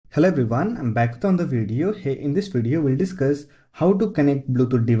Hello everyone, I'm back with another video. Hey, in this video we'll discuss how to connect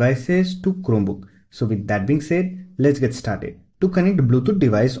Bluetooth devices to Chromebook. So with that being said, let's get started. To connect the Bluetooth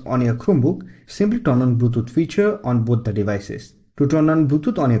device on your Chromebook, simply turn on Bluetooth feature on both the devices. To turn on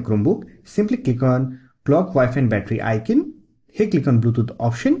Bluetooth on your Chromebook, simply click on clock, Wi-Fi and battery icon. Here click on Bluetooth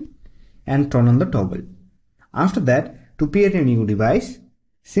option and turn on the toggle. After that, to pair a new device,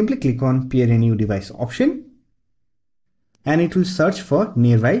 simply click on pair a new device option and it will search for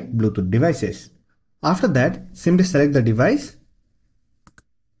nearby Bluetooth devices. After that, simply select the device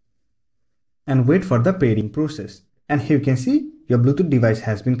and wait for the pairing process. And here you can see your Bluetooth device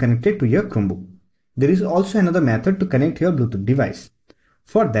has been connected to your Chromebook. There is also another method to connect your Bluetooth device.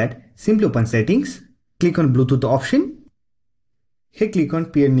 For that, simply open settings, click on Bluetooth option. Here click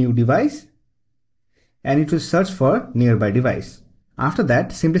on pair new device and it will search for nearby device. After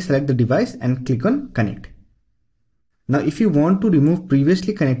that, simply select the device and click on connect. Now, if you want to remove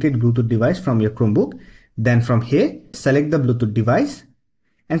previously connected Bluetooth device from your Chromebook, then from here, select the Bluetooth device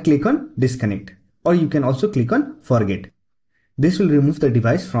and click on disconnect, or you can also click on forget. This will remove the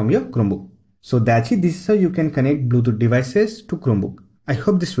device from your Chromebook. So that's it. This is how you can connect Bluetooth devices to Chromebook. I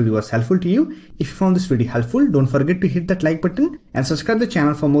hope this video was helpful to you. If you found this video helpful, don't forget to hit that like button and subscribe the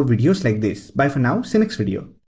channel for more videos like this. Bye for now. See you next video.